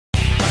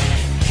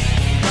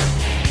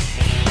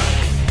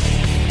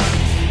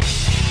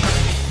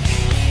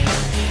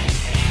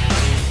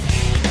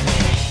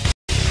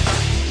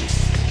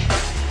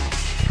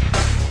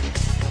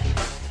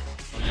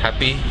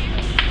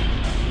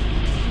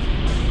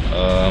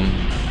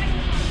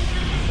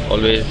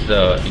always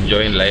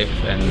enjoying life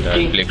and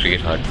play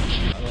cricket hard.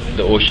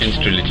 The Oceans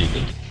trilogy.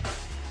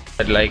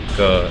 I like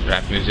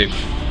rap music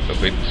a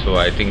bit, so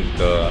I think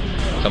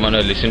someone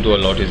I listen to a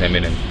lot is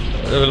Eminem.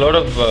 There are a lot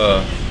of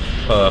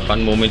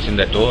fun moments in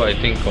that tour. I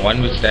think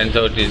one which stands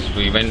out is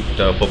we went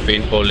for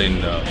paintball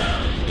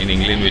in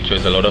England, which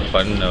was a lot of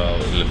fun.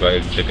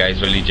 The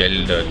guys really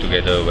gelled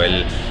together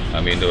well.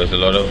 I mean, there was a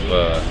lot of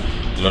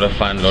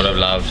fun, a lot of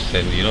laughs,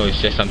 and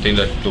it's just something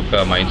that took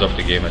our minds off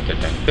the game at that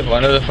time.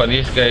 One of the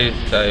funniest guys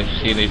I've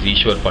seen is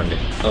Ishwar Pandit.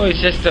 Oh, he's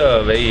just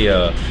a very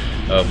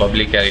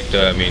bubbly character.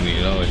 I mean,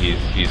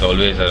 he's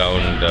always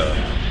around,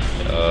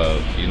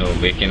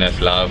 making us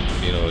laugh.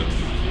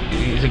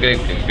 He's a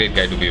great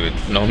guy to be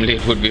with. Normally,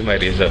 it would be my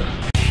razor.